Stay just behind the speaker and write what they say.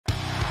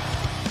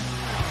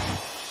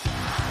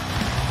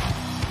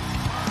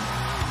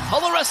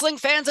Hello, wrestling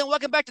fans, and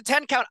welcome back to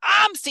 10 Count.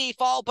 I'm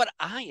Fall, but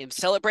I am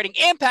celebrating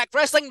Impact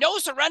Wrestling No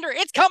Surrender.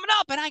 It's coming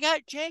up, and I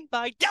got Jay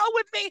Vidal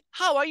with me.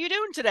 How are you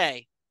doing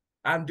today?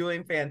 I'm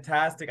doing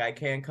fantastic. I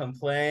can't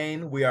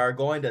complain. We are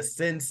going to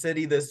Sin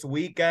City this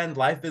weekend.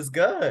 Life is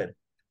good.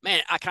 Man,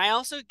 can I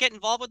also get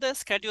involved with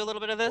this? Can I do a little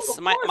bit of Oh, this? of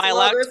Am course, I a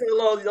little allowed?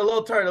 this, a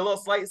little turn, a little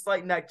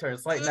slight neck turn,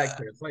 slight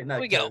There neck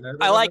we go. turn.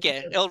 I like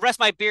it. It'll rest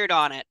my beard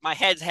on it. My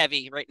head's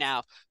heavy right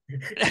now.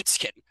 Just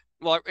kidding.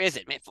 Well, is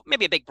it?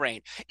 Maybe a big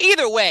brain.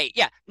 Either way,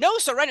 yeah, No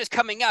Surrender is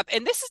coming up.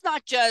 And this is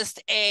not just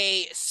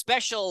a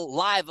special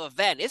live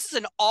event. This is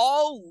an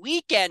all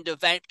weekend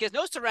event because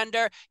No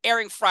Surrender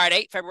airing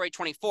Friday, February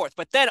 24th.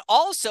 But then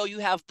also you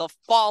have the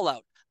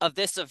fallout of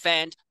this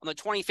event on the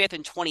 25th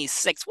and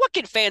 26th. What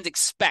can fans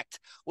expect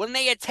when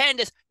they attend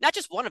this, not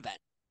just one event,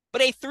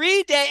 but a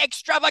 3-day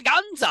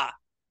extravaganza?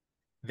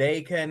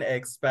 They can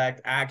expect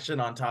action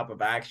on top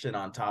of action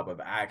on top of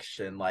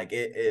action. Like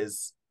it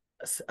is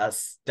a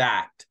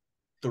stacked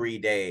 3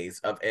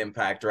 days of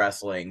Impact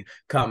Wrestling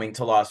coming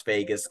to Las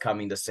Vegas,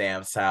 coming to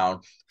Sam's Town.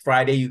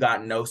 Friday, you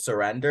got No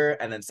Surrender,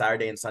 and then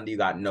Saturday and Sunday, you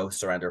got No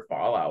Surrender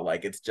Fallout.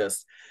 Like it's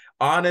just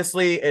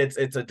honestly, it's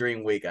a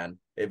dream weekend,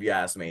 if you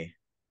ask me.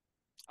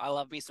 I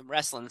love me some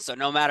wrestling. So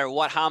no matter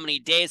what, how many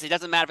days, it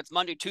doesn't matter if it's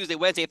Monday, Tuesday,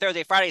 Wednesday,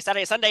 Thursday, Friday,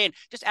 Saturday, Sunday, and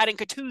just adding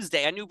a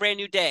Tuesday, a brand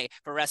new day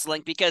for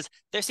wrestling because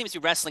there seems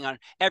to be wrestling on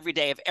every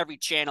day of every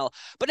channel.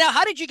 But now,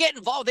 how did you get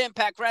involved in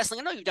Impact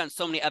Wrestling? I know you've done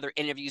so many other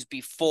interviews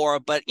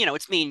before, but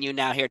it's me and you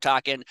now here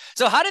talking.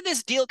 So how did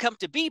this deal come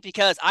to be?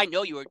 Because I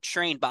know you were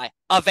trained by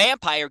a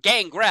vampire,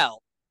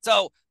 Gangrel.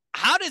 So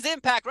how does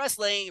Impact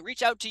Wrestling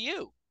reach out to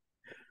you?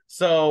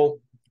 So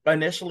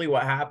initially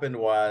what happened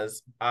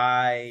was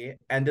I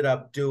ended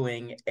up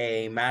doing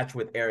a match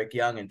with Eric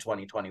Young in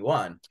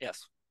 2021.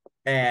 Yes.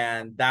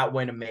 And that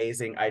went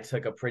amazing. I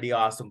took a pretty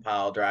awesome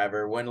pile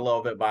driver, went a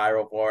little bit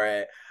viral for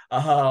it.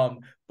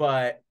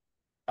 But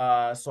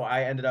so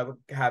I ended up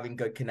having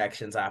good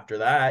connections after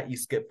that. You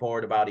skip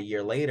forward about a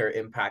year later,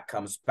 Impact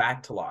comes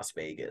back to Las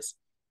Vegas.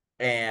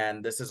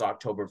 And this is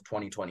October of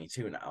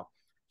 2022 now.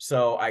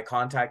 So I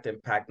contact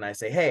Impact and I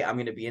say, hey, I'm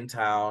going to be in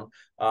town.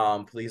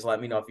 Please let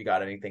me know if you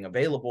got anything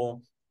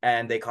available.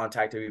 And they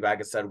contacted me back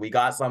and said, we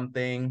got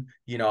something,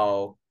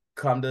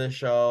 come to the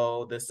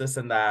show, this,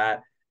 and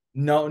that.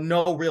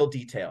 No real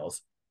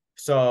details.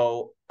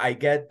 So I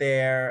get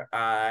there.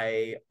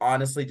 I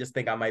honestly just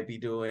think I might be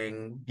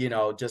doing,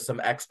 just some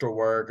extra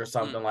work or Hmm.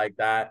 something like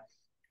that.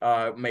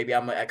 Maybe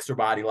I'm an extra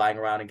body lying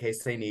around in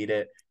case they need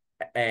it.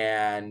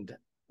 And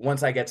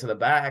once I get to the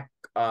back,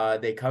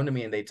 they come to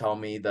me and they tell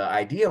me the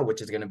idea,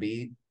 which is going to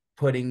be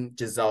putting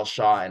Gisele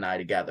Shaw and I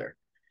together.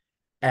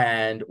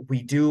 And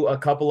we do a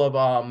couple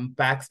of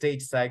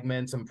backstage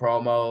segments and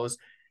promos,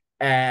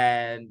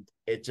 and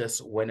it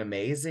just went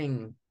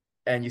amazing.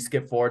 And you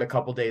skip forward a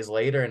couple days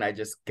later, and I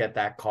just get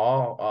that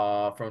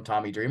call from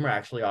Tommy Dreamer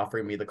actually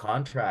offering me the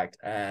contract.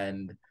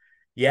 And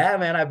yeah,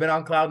 man, I've been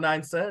on cloud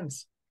nine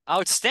since.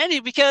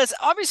 Outstanding, because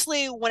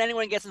obviously when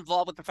anyone gets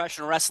involved with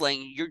professional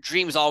wrestling, your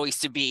dream is always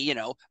to be,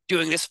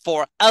 doing this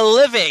for a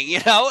living.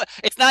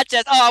 It's not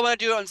just, oh, I want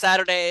to do it on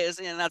Saturdays,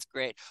 and that's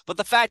great. But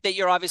the fact that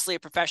you're obviously a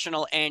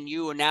professional and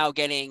you are now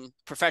getting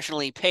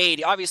professionally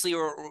paid, obviously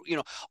you're,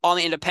 on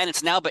the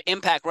independents now, but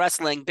Impact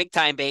Wrestling, big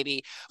time,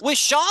 baby. With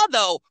Shaw,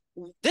 though,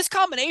 this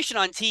combination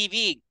on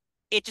TV,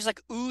 it just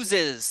like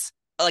oozes,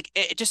 like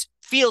it just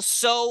feels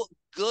so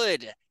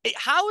good.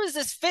 How does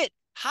this fit?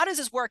 How does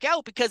this work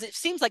out? Because it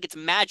seems like it's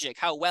magic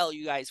how well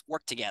you guys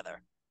work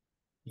together.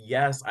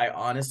 Yes, I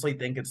honestly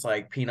think it's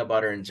like peanut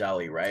butter and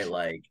jelly, right?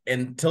 Like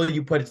until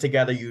you put it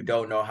together, you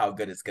don't know how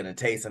good it's gonna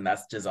taste. And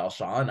that's Giselle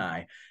Shaw and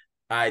I.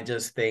 I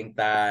just think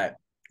that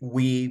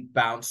we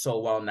bounce so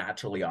well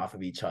naturally off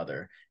of each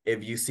other.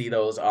 If you see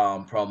those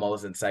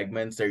promos and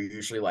segments, they're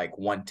usually like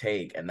one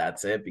take and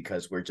that's it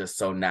because we're just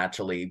so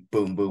naturally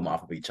boom boom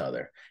off of each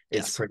other.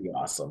 It's Yes. pretty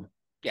awesome.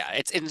 Yeah,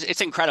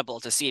 it's incredible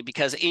to see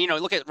because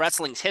look at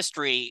wrestling's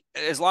history.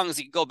 As long as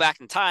you go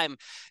back in time,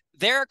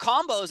 there are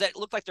combos that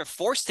look like they're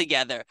forced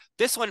together.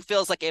 This one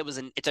feels like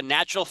it's a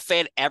natural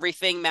fit.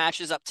 Everything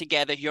matches up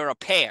together. You're a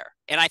pair,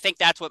 and I think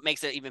that's what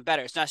makes it even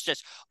better. It's not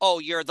just, oh,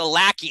 you're the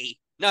lackey.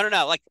 No, no,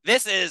 no. Like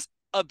this is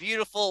a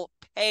beautiful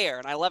pair,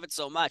 and I love it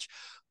so much.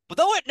 But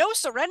though at No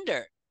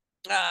Surrender,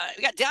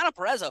 we got Deonna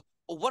Purrazzo,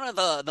 one of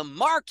the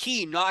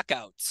marquee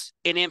knockouts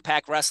in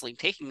Impact Wrestling,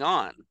 taking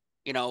on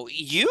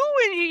you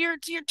and your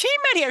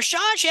teammate here,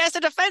 Sean. She has to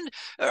defend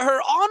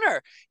her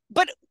honor.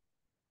 But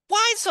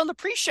why is this on the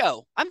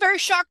pre-show? I'm very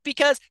shocked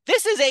because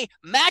this is a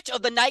match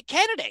of the night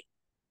candidate.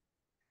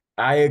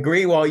 I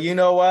agree. Well, you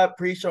know what?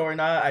 Pre-show or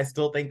not, I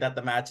still think that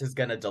the match is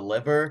gonna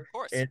deliver. Of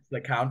course. It's the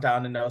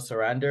countdown to no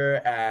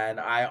surrender, and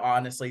I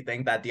honestly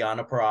think that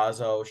Deonna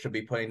Purrazzo should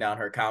be putting down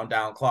her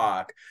countdown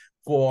clock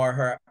for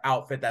her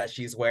outfit that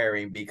she's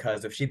wearing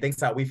because if she thinks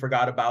that we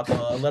forgot about the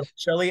little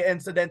chili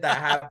incident that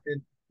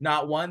happened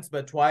not once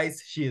but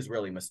twice, she is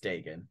really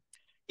mistaken.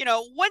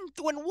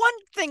 When one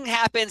thing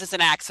happens, it's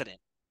an accident.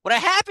 When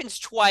it happens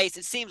twice,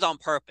 it seems on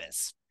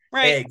purpose.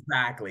 right?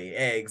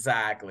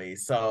 Exactly.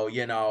 So,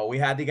 we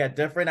had to get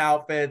different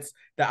outfits.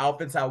 The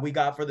outfits that we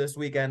got for this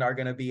weekend are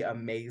going to be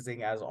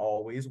amazing as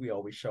always. We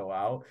always show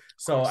out. Of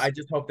So, course. I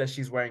just hope that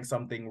she's wearing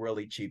something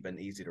really cheap and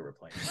easy to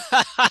replace.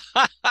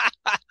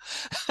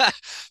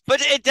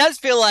 But it does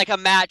feel like a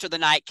match of the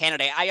night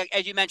candidate.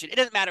 As you mentioned, it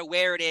doesn't matter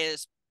where it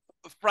is,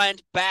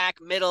 front, back,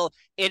 middle.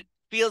 It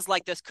feels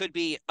like this could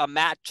be a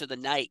match of the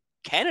night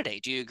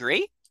candidate. Do you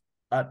agree?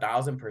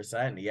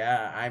 1,000%.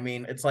 Yeah. I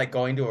mean, it's like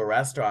going to a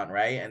restaurant,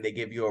 right? And they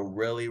give you a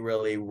really,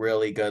 really,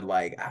 really good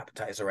like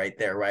appetizer right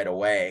there, right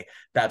away.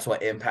 That's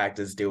what Impact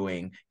is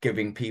doing,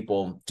 giving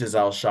people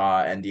Gisele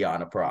Shaw and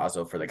Deonna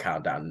Purrazzo for the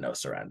countdown to No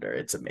Surrender.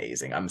 It's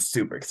amazing. I'm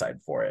super excited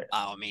for it.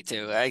 Oh, me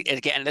too.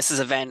 Again, this is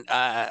an event.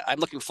 I'm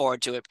looking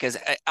forward to it because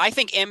I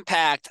think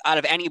Impact, out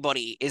of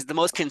anybody, is the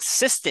most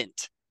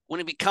consistent when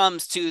it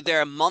comes to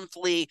their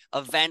monthly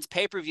events,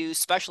 pay-per-views,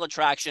 special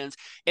attractions.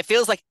 It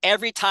feels like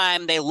every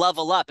time they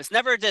level up, it's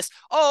never just,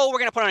 oh, we're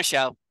gonna put on a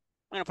show.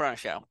 We're gonna put on a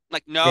show.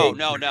 Like, no, Big.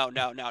 no, no,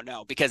 no, no,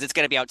 no, because it's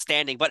gonna be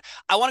outstanding. But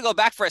I want to go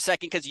back for a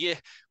second because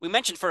we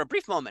mentioned for a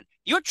brief moment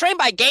you were trained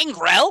by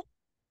Gangrel.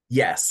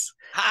 Yes.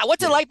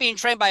 What's it Yeah. like being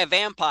trained by a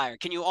vampire?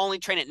 Can you only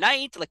train at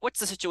night? Like, what's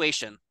the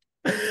situation?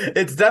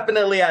 It's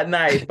definitely at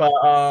night, but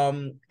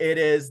it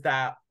is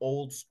that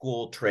old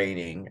school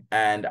training,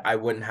 and I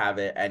wouldn't have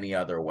it any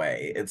other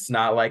way. It's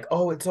not like,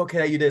 oh, it's okay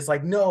that you did. It's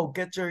like, no,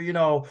 get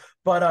your,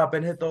 butt up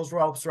and hit those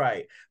ropes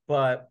right.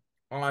 But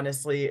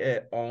honestly,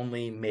 it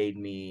only made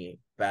me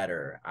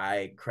better.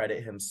 I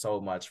credit him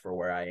so much for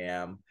where I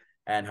am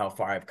and how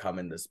far I've come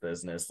in this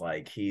business.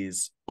 Like,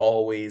 he's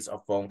always a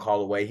phone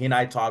call away. He and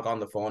I talk on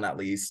the phone at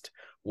least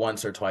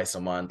once or twice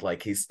a month.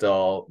 Like, he's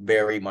still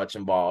very much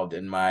involved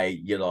in my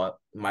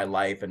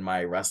life and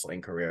my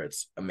wrestling career.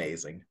 It's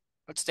amazing.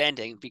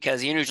 Outstanding,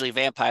 because usually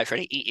vampires try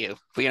to eat you,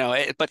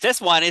 but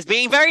this one is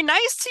being very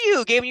nice to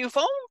you, giving you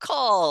phone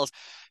calls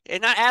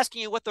and not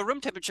asking you what the room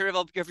temperature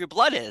of your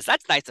blood is.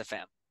 That's nice of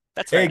him.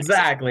 That's very nice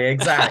of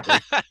Exactly.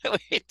 him.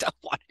 We don't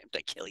want him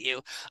to kill you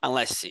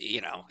unless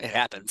it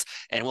happens,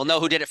 and we'll know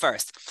who did it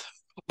first.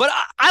 But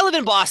I live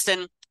in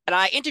Boston, and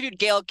I interviewed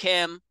Gail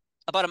Kim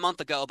about a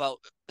month ago about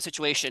a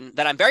situation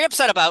that I'm very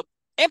upset about.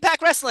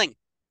 Impact Wrestling.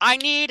 I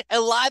need a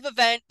live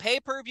event,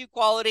 pay-per-view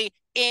quality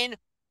in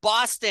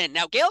Boston.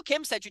 Now, Gail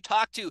Kim said you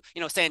talked to,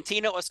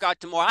 Santino or Scott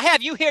Demore. I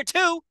have you here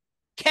too.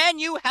 Can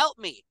you help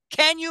me?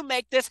 Can you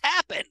make this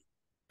happen?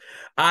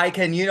 I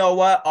can, you know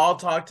what? I'll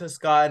talk to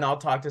Scott and I'll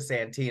talk to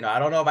Santino. I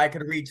don't know if I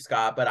could reach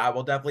Scott, but I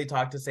will definitely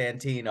talk to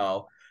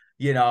Santino,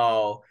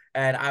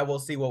 and I will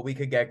see what we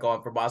could get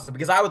going for Boston,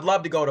 because I would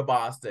love to go to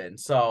Boston.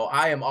 So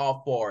I am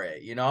all for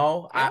it,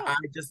 I Yeah.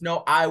 just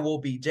know I will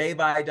be Jay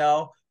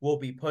Vidal, will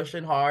be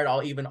pushing hard.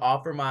 I'll even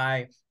offer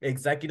my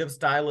executive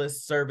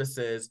stylist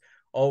services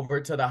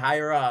over to the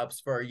higher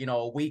ups for,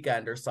 a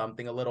weekend or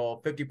something, a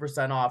little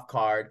 50% off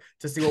card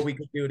to see what we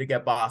could do to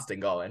get Boston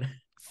going.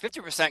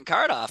 50%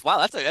 card off. Wow,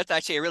 that's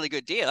actually a really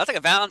good deal. That's like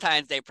a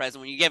Valentine's Day present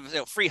when you give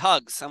free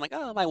hugs. I'm like,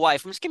 oh, my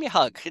wife, just give me a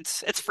hug.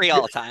 It's free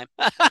all the time.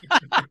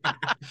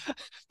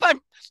 But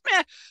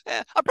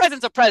a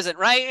present's a present,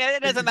 right?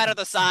 It doesn't matter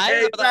the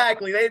size.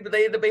 Exactly. They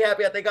need to be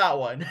happy that they got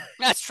one.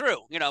 That's true.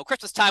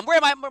 Christmas time.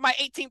 Where are my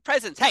 18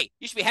 presents? Hey,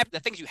 you should be happy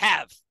with the things you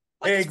have.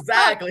 Like this hug.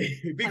 Exactly.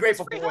 Be Like this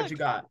grateful free for what hug. you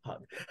got.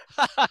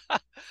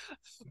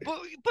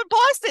 But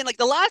Boston, like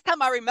the last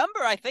time I remember,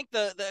 I think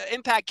the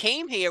Impact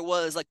came here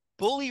was like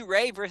Bully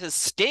Ray versus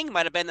Sting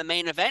might have been the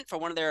main event for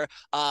one of their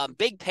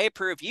big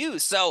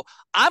pay-per-views. So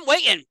I'm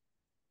waiting.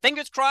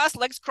 Fingers crossed,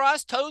 legs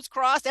crossed, toes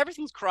crossed,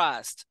 everything's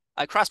crossed.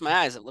 I crossed my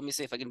eyes. Let me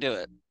see if I can do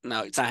it.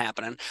 No, it's not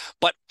happening.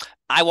 But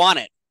I want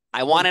it.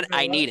 I Well, want you it. know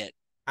I what? need it.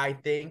 I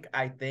think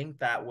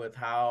that with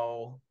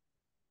how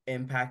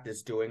Impact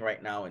is doing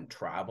right now in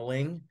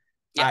traveling,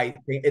 Yeah. I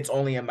think it's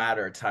only a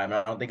matter of time.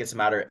 I don't think it's a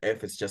matter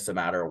if, it's just a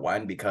matter of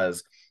when,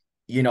 because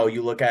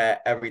you look at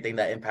everything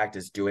that Impact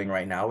is doing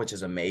right now, which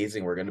is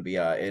amazing. We're going to be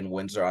in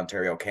Windsor,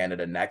 Ontario,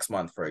 Canada next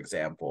month, for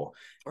example.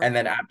 And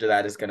then after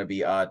that is going to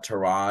be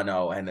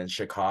Toronto and then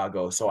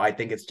Chicago. So I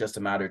think it's just a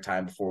matter of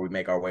time before we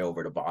make our way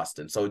over to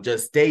Boston. So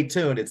just stay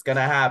tuned. It's going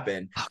to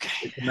happen.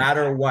 Okay. It's a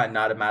matter of when,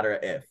 not a matter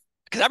of if.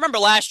 Because I remember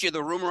last year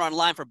the rumor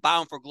online for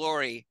Bound for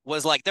Glory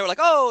was like they were like,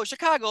 oh,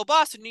 Chicago,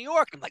 Boston, New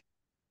York. I'm like,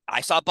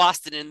 I saw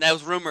Boston in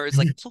those rumors.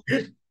 Like,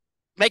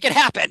 make it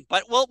happen.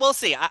 But we'll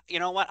see. You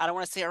know what? I don't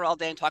want to sit here all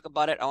day and talk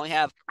about it. I only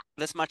have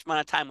this much amount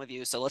of time with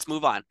you, so let's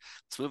move on.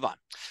 Let's move on.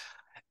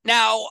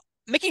 Now,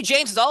 Mickie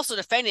James is also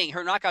defending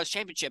her Knockouts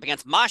Championship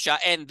against Masha,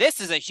 and this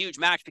is a huge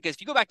match because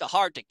if you go back to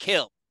Hard to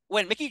Kill,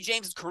 when Mickie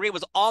James' career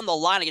was on the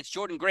line against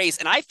Jordan Grace,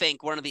 and I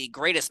think one of the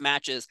greatest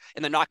matches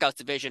in the Knockouts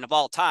division of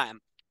all time,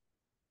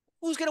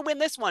 who's going to win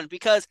this one?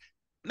 Because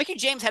Mickie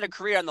James had a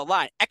career on the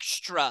line,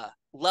 extra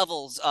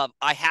levels of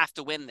I have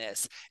to win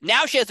this.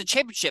 Now she has the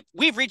championship.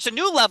 We've reached a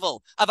new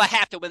level of I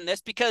have to win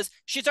this because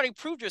she's already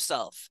proved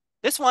herself.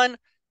 This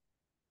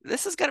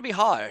is going to be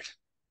hard.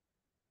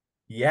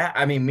 Yeah,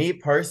 I mean, me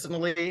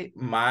personally,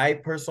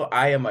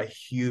 I am a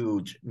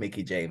huge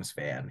Mickie James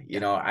fan.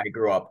 Yeah. I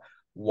grew up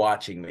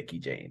watching Mickie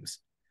James.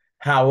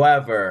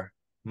 However,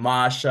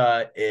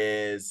 Masha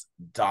is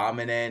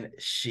dominant.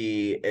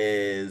 She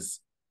is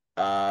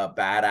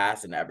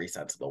badass in every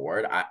sense of the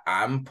word.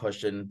 I'm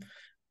pushing.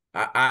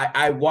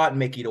 I want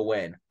Mickey to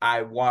win.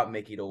 I want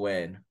Mickey to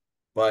win.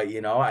 But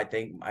I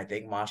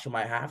think Masha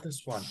might have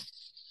this one.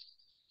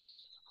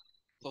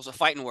 Those are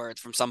fighting words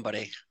from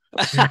somebody.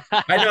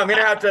 I know I'm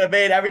gonna have to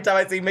evade every time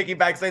I see Mickey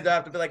backstage. I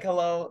have to be like,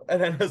 "Hello,"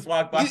 and then just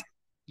walk you by.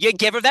 you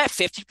give her that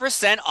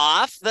 50%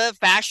 off the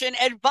fashion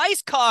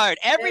advice card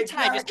every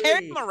time. Just carry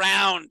them Exactly.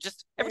 around.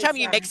 Just every time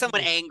you make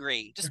someone Exactly.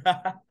 angry, just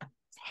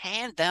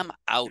hand them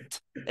out.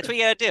 That's what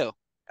you gotta do.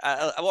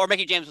 Or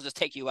Mickey James will just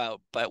take you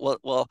out. But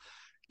we'll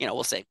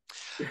see.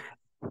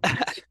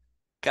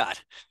 God,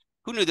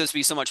 who knew this would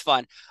be so much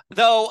fun?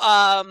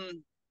 Though,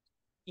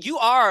 you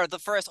are the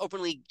first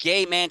openly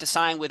gay man to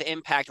sign with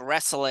Impact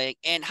Wrestling.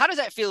 And how does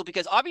that feel?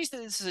 Because obviously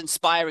this is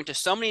inspiring to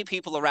so many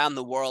people around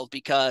the world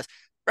because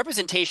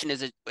representation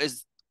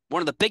is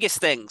one of the biggest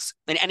things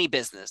in any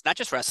business, not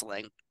just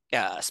wrestling,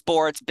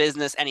 sports,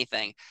 business,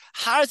 anything.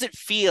 How does it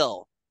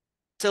feel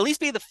to at least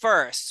be the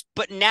first,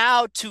 but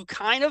now to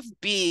kind of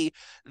be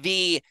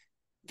the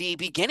the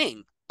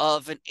beginning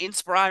of an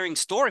inspiring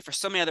story for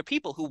so many other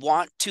people who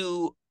want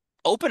to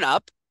open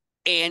up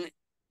and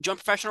join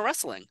professional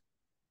wrestling?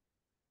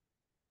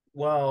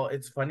 Well,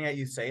 it's funny that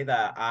you say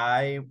that.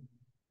 I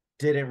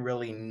didn't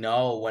really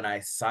know when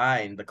I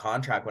signed the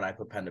contract, when I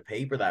put pen to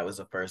paper, that I was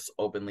the first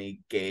openly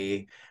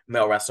gay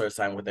male wrestler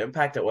signed with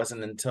Impact. It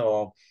wasn't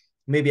until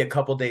maybe a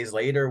couple days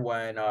later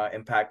when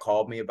Impact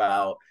called me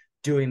about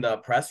doing the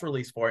press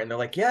release for it. And they're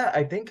like, yeah,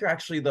 I think you're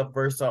actually the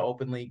first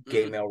openly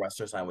gay Mm, male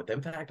wrestler signed with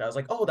Impact. I was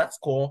like, oh, that's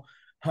cool.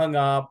 Hung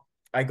up.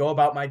 I go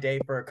about my day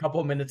for a couple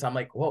of minutes. I'm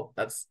like, whoa,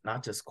 that's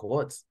not just cool.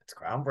 It's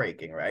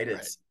groundbreaking, right?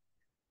 right.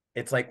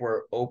 It's like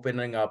we're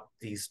opening up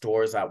these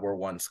doors that were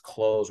once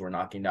closed. We're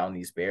knocking down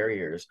these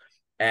barriers.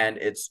 And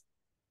it's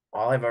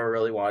all I've ever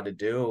really wanted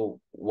to do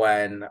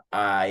when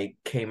I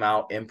came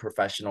out in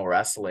professional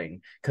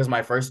wrestling. Because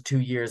my first 2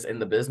 years in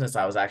the business,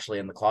 I was actually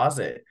in the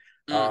closet.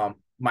 Mm,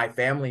 My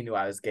family knew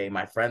I was gay.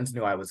 My friends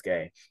knew I was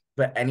gay.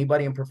 But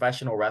anybody in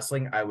professional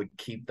wrestling, I would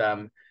keep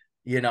them,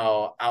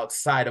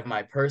 outside of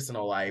my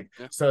personal life.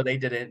 yeah. So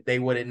they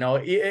wouldn't know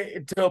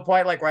to a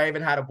point like where I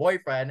even had a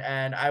boyfriend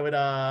and I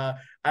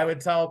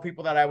would tell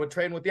people that I would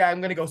train with, yeah,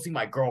 I'm going to go see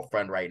my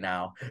girlfriend right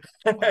now.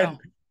 And Wow.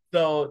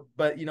 so,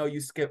 but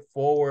you skip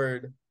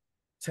forward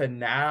to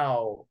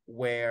now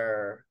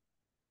where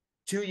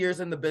 2 years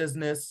in the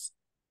business,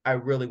 I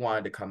really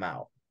wanted to come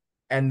out.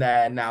 And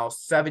then now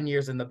 7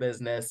 years in the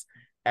business,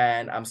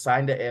 and I'm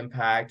signed to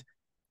Impact,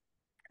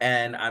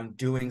 and I'm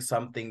doing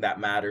something that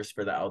matters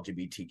for the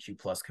LGBTQ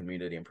plus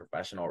community in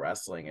professional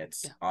wrestling.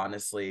 It's Yeah.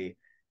 honestly,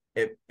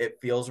 it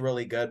feels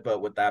really good. But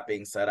with that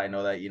being said, I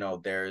know that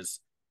there's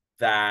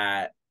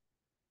that,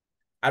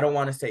 I don't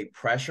want to say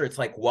pressure. It's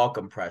like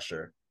welcome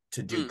pressure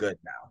to do Mm, good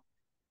now,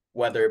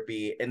 whether it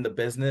be in the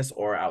business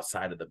or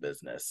outside of the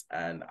business.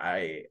 And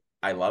I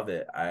love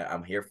it.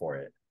 I'm here for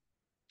it.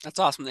 that's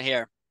awesome to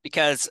hear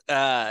because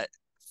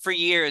for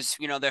years,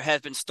 there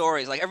has been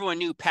stories like everyone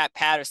knew Pat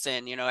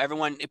Patterson,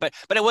 everyone, but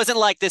it wasn't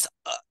like this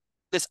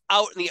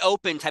out in the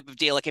open type of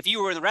deal. Like if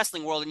you were in the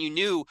wrestling world and you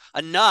knew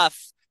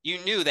enough, you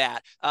knew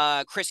that.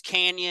 Chris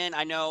Canyon,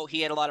 I know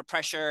he had a lot of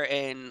pressure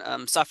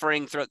and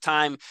suffering throughout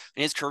time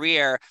in his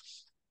career.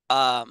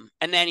 And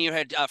then you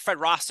had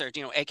Fred Rosser,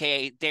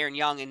 aka Darren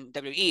Young in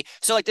WWE.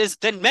 So like there's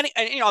been many,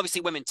 and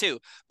obviously women too,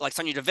 like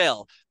Sonya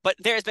Deville. But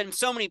there's been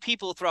so many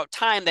people throughout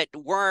time that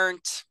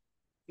weren't.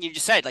 You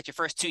just said like your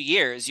first 2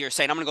 years, you're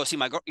saying I'm gonna go see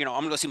I'm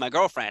gonna go see my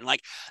girlfriend. Like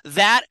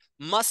that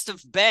must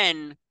have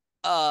been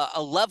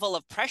a level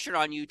of pressure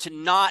on you to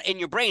not in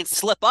your brain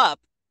slip up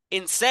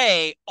and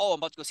say, "Oh, I'm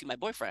about to go see my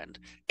boyfriend."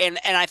 And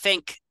I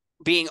think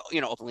being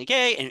openly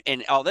gay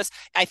and all this,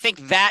 I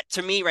think that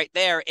to me right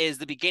there is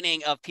the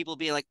beginning of people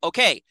being like,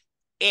 okay,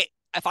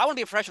 if I want to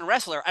be a professional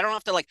wrestler, I don't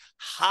have to like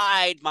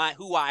hide my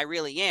who I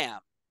really am.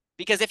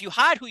 Because if you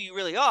hide who you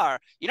really are,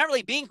 you're not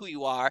really being who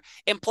you are.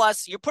 And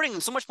plus, you're putting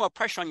so much more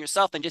pressure on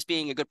yourself than just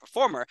being a good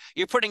performer.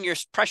 You're putting your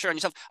pressure on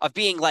yourself of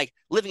being like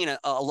living in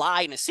a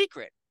lie and a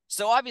secret.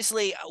 So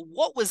obviously,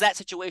 what was that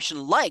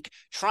situation like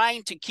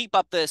trying to keep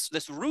up this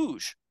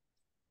rouge?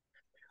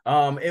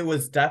 It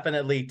was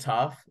definitely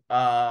tough.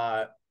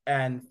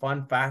 And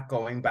fun fact,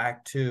 going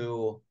back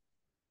to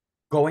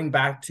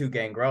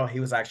Gangrel, he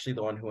was actually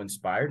the one who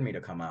inspired me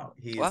to come out.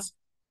 Well, He's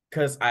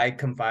because I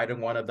confided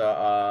in one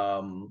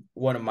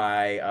of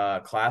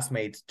my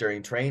classmates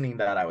during training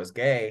that I was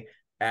gay,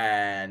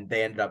 and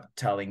they ended up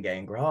telling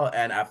Gangrel.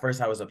 And at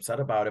first I was upset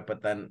about it,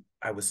 but then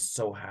I was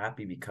so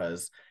happy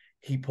because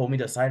he pulled me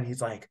to the side and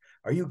he's like,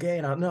 "Are you gay?"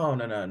 And I, no,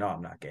 no, no, no,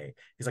 I'm not gay.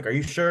 He's like, "Are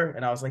you sure?"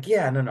 And I was like,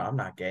 "Yeah, no, no, I'm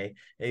not gay."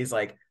 And he's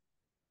like,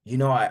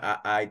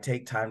 I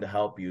take time to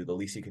help you. The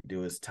least you could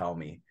do is tell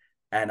me.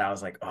 And I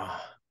was like,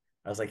 oh,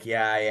 I was like,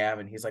 yeah, I am.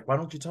 And he's like, why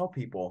don't you tell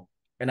people?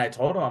 And I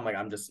told him, I'm like,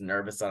 I'm just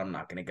nervous that I'm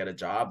not going to get a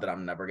job, that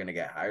I'm never going to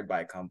get hired by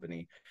a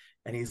company.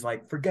 And he's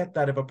like, forget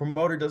that. If a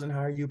promoter doesn't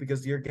hire you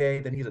because you're gay,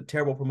 then he's a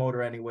terrible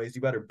promoter anyways.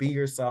 You better be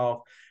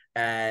yourself.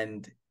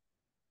 And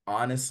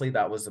Honestly,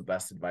 that was the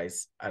best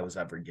advice I was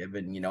ever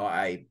given.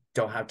 I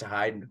don't have to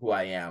hide who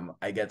I am.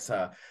 I get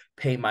to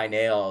paint my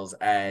nails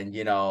and,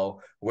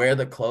 wear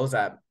the clothes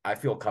that I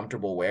feel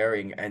comfortable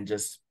wearing and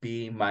just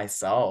be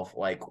myself.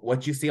 Like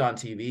what you see on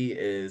TV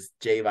is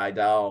Jay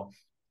Vidal,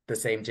 the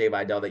same Jay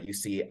Vidal that you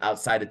see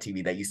outside of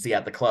TV, that you see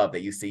at the club,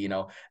 that you see,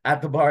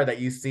 at the bar, that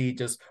you see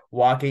just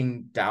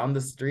walking down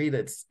the street.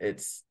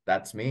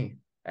 That's me.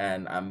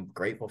 And I'm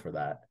grateful for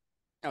that.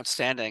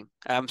 Outstanding.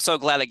 I'm so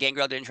glad that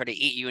Gangrel didn't try to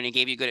eat you and he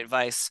gave you good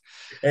advice.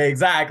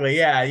 Exactly.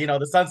 Yeah.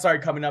 The sun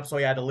started coming up, so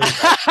he had to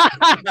leave,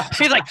 right?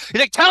 He's like,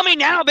 tell me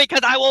now because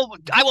I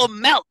will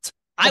melt.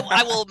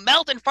 I will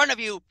melt in front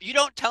of you. You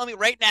don't tell me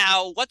right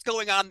now what's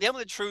going on. Tell me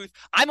the truth.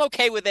 I'm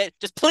okay with it.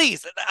 Just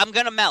please, I'm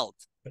gonna melt.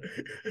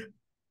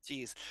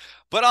 Jeez.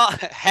 But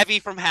heavy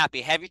from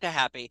happy, heavy to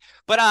happy.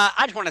 But I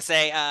just want to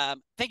say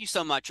thank you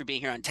so much for being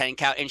here on 10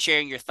 Count and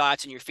sharing your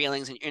thoughts and your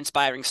feelings and your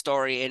inspiring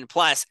story. And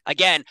plus,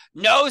 again,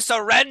 no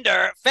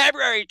surrender,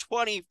 February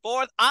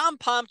 24th. I'm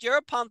pumped.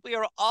 You're pumped. We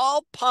are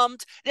all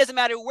pumped. It doesn't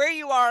matter where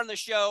you are on the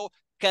show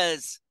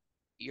because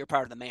you're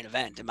part of the main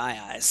event in my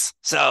eyes.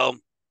 So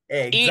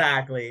eat,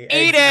 Exactly. eat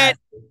it.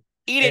 Exactly.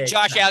 Eat it,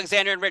 Josh Exactly.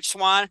 Alexander and Rich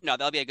Swann. No,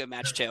 that'll be a good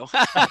match too.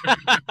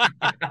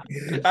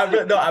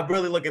 I'm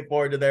really looking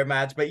forward to their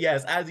match. But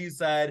yes, as you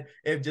said,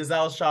 if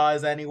Gisele Shaw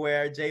is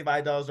anywhere, Jay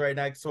Vidal's right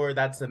next to her,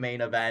 that's the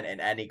main event in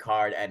any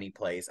card, any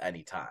place,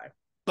 anytime.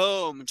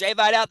 Boom. Jay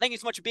Vidal, thank you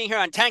so much for being here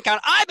on 10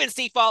 Count. I've been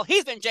Seafall.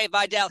 He's been Jay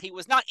Vidal. He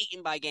was not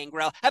eaten by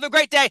Gangrel. Have a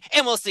great day,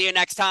 and we'll see you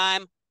next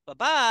time.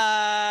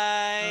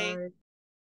 Bye-bye. Bye.